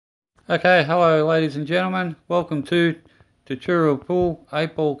Okay, hello ladies and gentlemen, welcome to Tutorial Pool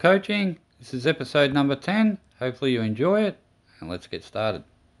 8-Ball Coaching. This is episode number 10, hopefully you enjoy it, and let's get started.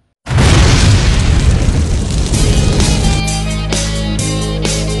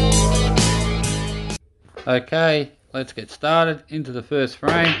 Okay, let's get started. Into the first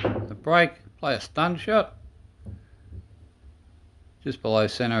frame, the break, play a stun shot, just below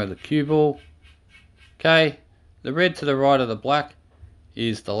center of the cue ball. Okay, the red to the right of the black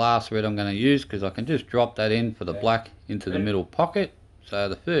is the last red I'm going to use because I can just drop that in for the black into the middle pocket. So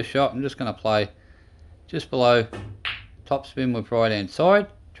the first shot I'm just going to play just below top spin with right hand side,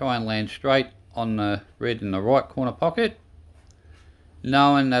 try and land straight on the red in the right corner pocket,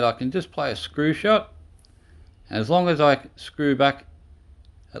 knowing that I can just play a screw shot, and as long as I screw back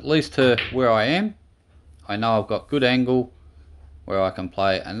at least to where I am, I know I've got good angle where I can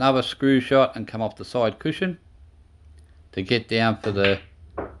play another screw shot and come off the side cushion to get down for the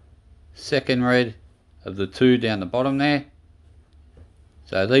second red of the two down the bottom there.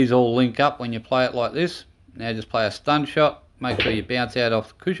 So these all link up when you play it like this. Now just play a stun shot, make sure you bounce out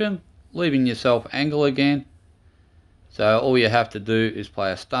off the cushion, leaving yourself angle again. So all you have to do is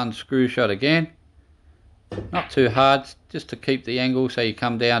play a stun screw shot again. Not too hard, just to keep the angle so you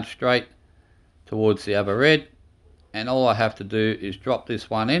come down straight towards the other red. And all I have to do is drop this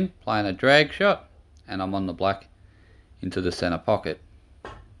one in, playing a drag shot, and I'm on the black into the center pocket.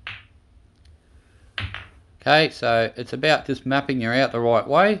 Okay, so it's about just mapping you out the right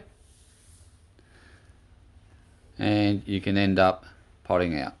way, and you can end up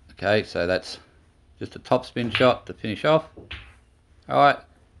potting out. Okay, so that's just a top spin shot to finish off. Alright,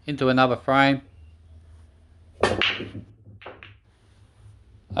 into another frame.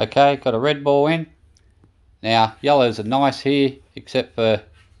 Okay, got a red ball in. Now yellows are nice here, except for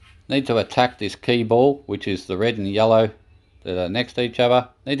need to attack this key ball, which is the red and yellow that are next to each other.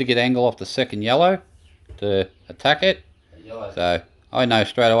 Need to get angle off the second yellow to attack it. So I know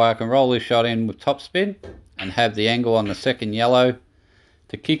straight away I can roll this shot in with top spin and have the angle on the second yellow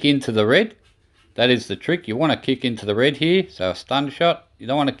to kick into the red. That is the trick. You want to kick into the red here, so a stun shot. You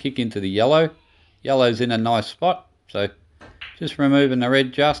don't want to kick into the yellow. Yellow's in a nice spot, so just removing the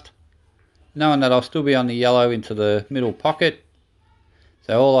red just, knowing that I'll still be on the yellow into the middle pocket.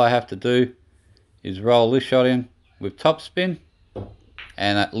 So all I have to do is roll this shot in with top spin,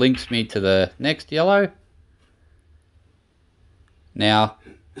 and it links me to the next yellow. Now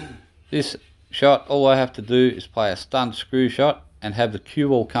this shot, all I have to do is play a stun screw shot and have the cue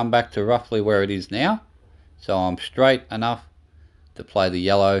ball come back to roughly where it is now, so I'm straight enough to play the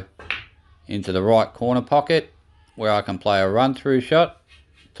yellow into the right corner pocket where I can play a run through shot,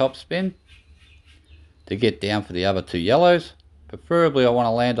 top spin, to get down for the other two yellows. Preferably I want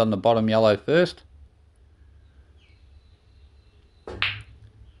to land on the bottom yellow first.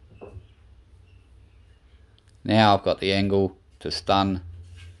 Now I've got the angle to stun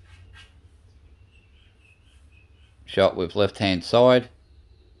shot with left hand side.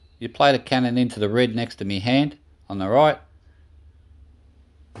 You play the cannon into the red next to me hand on the right.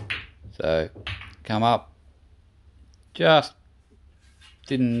 So come up, just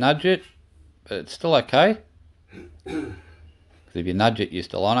didn't nudge it, but it's still okay. Because if you nudge it, you're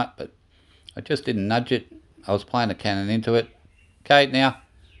still on it, but I just didn't nudge it. I was playing the cannon into it. Okay, now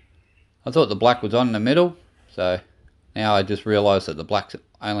I thought the black was on in the middle, so now I just realised that the black's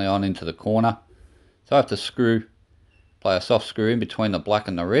only on into the corner. So I have to play a soft screw in between the black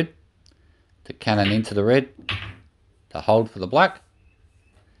and the red to cannon into the red to hold for the black.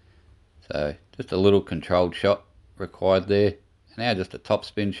 So just a little controlled shot required there. And now just a top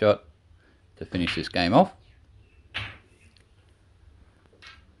spin shot to finish this game off.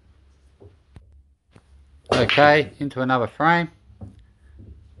 Okay, into another frame.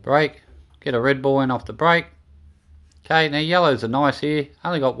 Break, get a red ball in off the break. Okay, now yellows are nice here.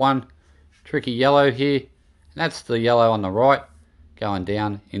 Only got one tricky yellow here, and that's the yellow on the right going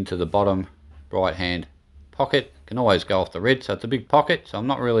down into the bottom right hand pocket. Can always go off the red, so it's a big pocket, so I'm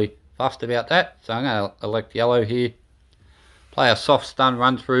not really fussed about that. So I'm going to elect yellow here. Play a soft stun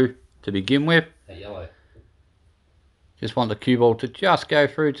run through to begin with. Yellow. Just want the cue ball to just go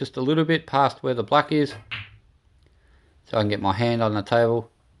through just a little bit past where the black is, so I can get my hand on the table.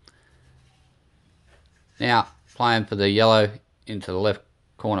 Now playing for the yellow into the left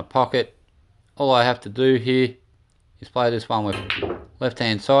corner pocket. All I have to do here is play this one with left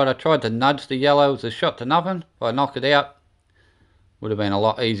hand side. I tried to nudge the yellow, it was a shot to nothing. If I knocked it out, would have been a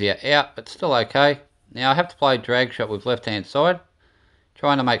lot easier out, but still okay. Now I have to play drag shot with left hand side,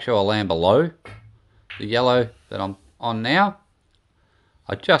 trying to make sure I land below the yellow that I'm on now.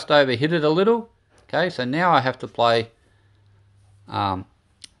 I just overhit it a little. Okay, so now I have to play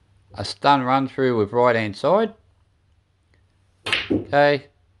a stun run through with right hand side. Okay,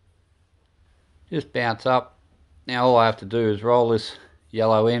 just bounce up. Now all I have to do is roll this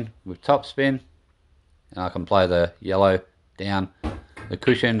yellow in with top spin, and I can play the yellow down the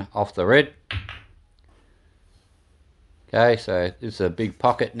cushion off the red. Okay, so this is a big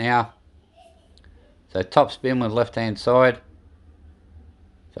pocket now. So top spin with left hand side.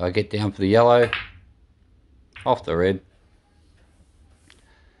 So I get down for the yellow off the red.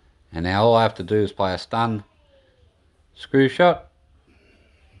 And now all I have to do is play a stun screw shot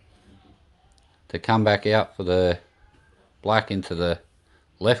to come back out for the black into the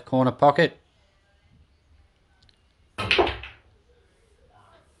left corner pocket.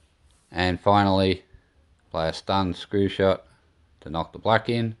 And finally play a stun screw shot to knock the black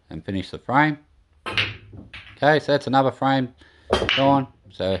in and finish the frame. Okay, so that's another frame gone.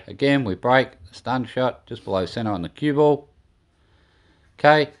 So again, we break the stun shot just below center on the cue ball.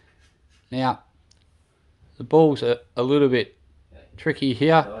 Okay, now the balls are a little bit tricky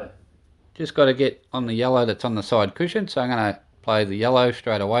here. Just got to get on the yellow that's on the side cushion. So I'm going to play the yellow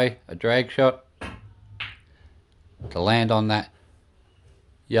straight away, a drag shot to land on that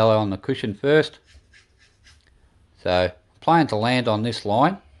yellow on the cushion first. So I'm playing to land on this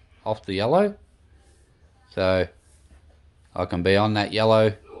line off the yellow. So I can be on that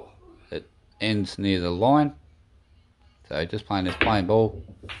yellow that ends near the line. So just playing this plain ball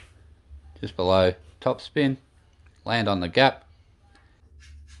just below top spin, land on the gap.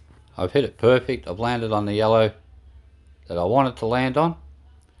 I've hit it perfect. I've landed on the yellow that I wanted to land on,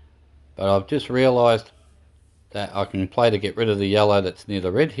 but I've just realised that I can play to get rid of the yellow that's near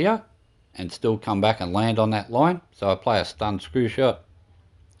the red here and still come back and land on that line. So I play a stun screw shot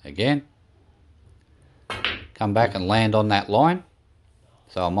again, come back and land on that line.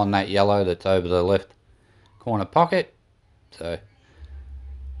 So I'm on that yellow that's over the left corner pocket. So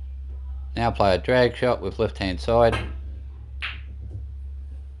now play a drag shot with left hand side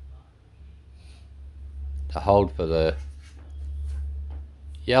to hold for the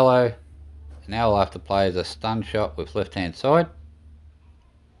yellow. Now I'll have to play as a stun shot with left hand side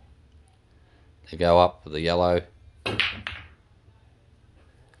to go up for the yellow.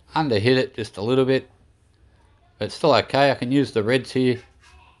 Under hit it just a little bit, but it's still okay. I can use the reds here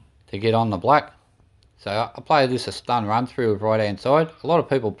to get on the black. So I play this a stun run through with right hand side. A lot of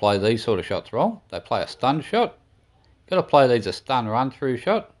people play these sort of shots wrong. They play a stun shot. Got to play these a stun run through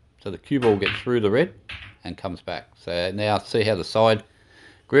shot so the cue ball gets through the red and comes back. So now see how the side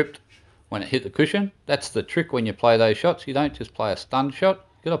gripped when it hit the cushion. That's the trick when you play those shots. You don't just play a stun shot,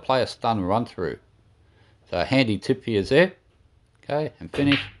 you've got to play a stun run through. So a handy tip here is there. Okay, and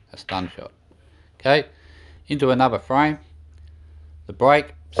finish a stun shot. Okay, into another frame. The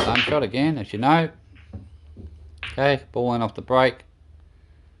break, stun shot again, as you know. Okay, ball in off the break.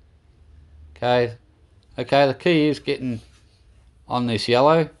 Okay, the key is getting on this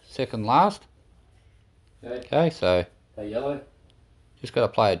yellow, second last. Okay, so yellow. Just got to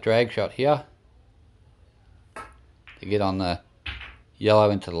play a drag shot here to get on the yellow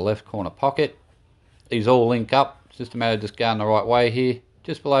into the left corner pocket. These all link up. It's just a matter of just going the right way here.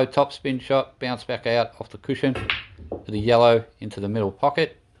 Just below top spin shot, bounce back out off the cushion to the yellow into the middle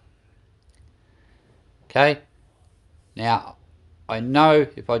pocket. Okay, now I know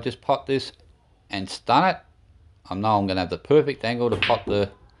if I just pot this and stun it, I know I'm going to have the perfect angle to pot the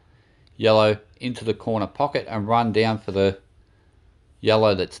yellow into the corner pocket and run down for the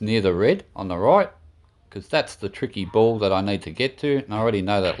yellow that's near the red on the right, because that's the tricky ball that I need to get to, and I already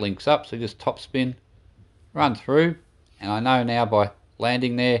know that links up. So just top spin, run through, and I know now by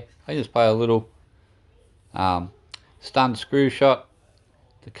landing there I just play a little stun screw shot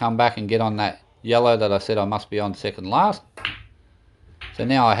to come back and get on that yellow that I said I must be on second last. So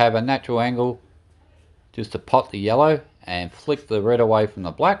now I have a natural angle just to pot the yellow and flick the red away from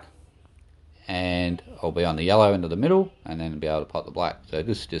the black, and I'll be on the yellow into the middle and then be able to pot the black. So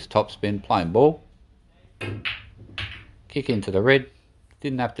this is just top spin, plain ball, kick into the red,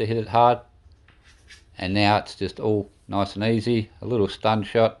 didn't have to hit it hard, and now it's just all nice and easy. A little stun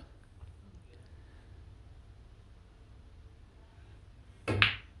shot,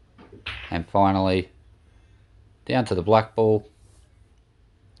 and finally down to the black ball,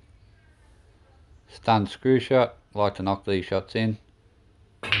 stun screw shot. I like to knock these shots in.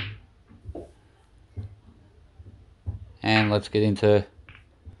 And let's get into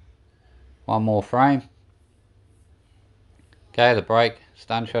one more frame. Okay, the break,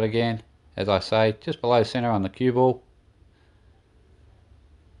 stun shot again, as I say, just below center on the cue ball.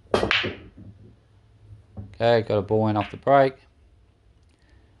 Okay, got a ball in off the break.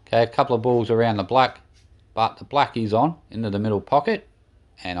 Okay, a couple of balls around the black, but the black is on into the middle pocket.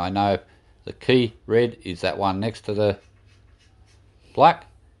 and I know the key red is that one next to the black,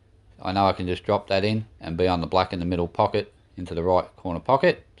 I know I can just drop that in and be on the black in the middle pocket into the right corner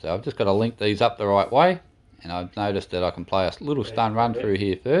pocket. So I've just got to link these up the right way, and I've noticed that I can play a little stun run through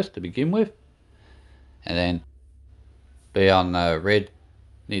here first to begin with, and then be on the red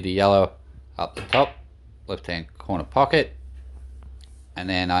near the yellow up the top left hand corner pocket, and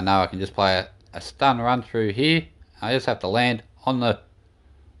then I know I can just play a stun run through here. I just have to land on the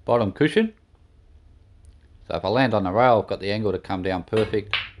bottom cushion. So if I land on the rail, I've got the angle to come down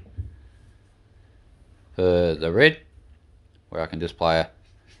perfect for the red, where I can just play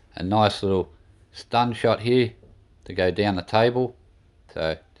a nice little stun shot here to go down the table.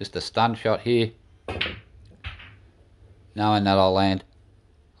 So just a stun shot here, knowing that I'll land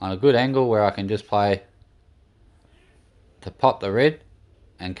on a good angle where I can just play to pot the red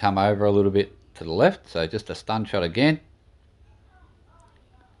and come over a little bit to the left. So just a stun shot again.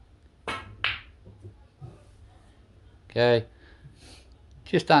 Okay,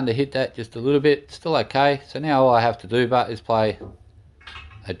 just under hit that just a little bit, still okay. So now all I have to do but is play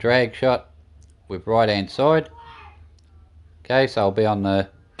a drag shot with right hand side. Okay, so I'll be on the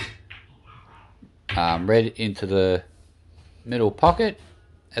red into the middle pocket.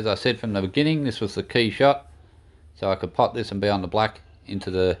 As I said from the beginning, this was the key shot, so I could pot this and be on the black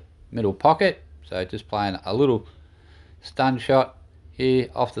into the middle pocket. So just playing a little stun shot here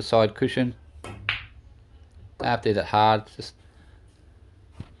off the side cushion. Don't have to hit it hard,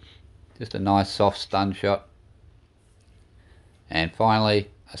 just a nice soft stun shot. And finally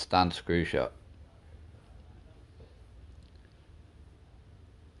a stun screw shot.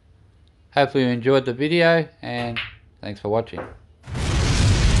 Hopefully you enjoyed the video, and thanks for watching.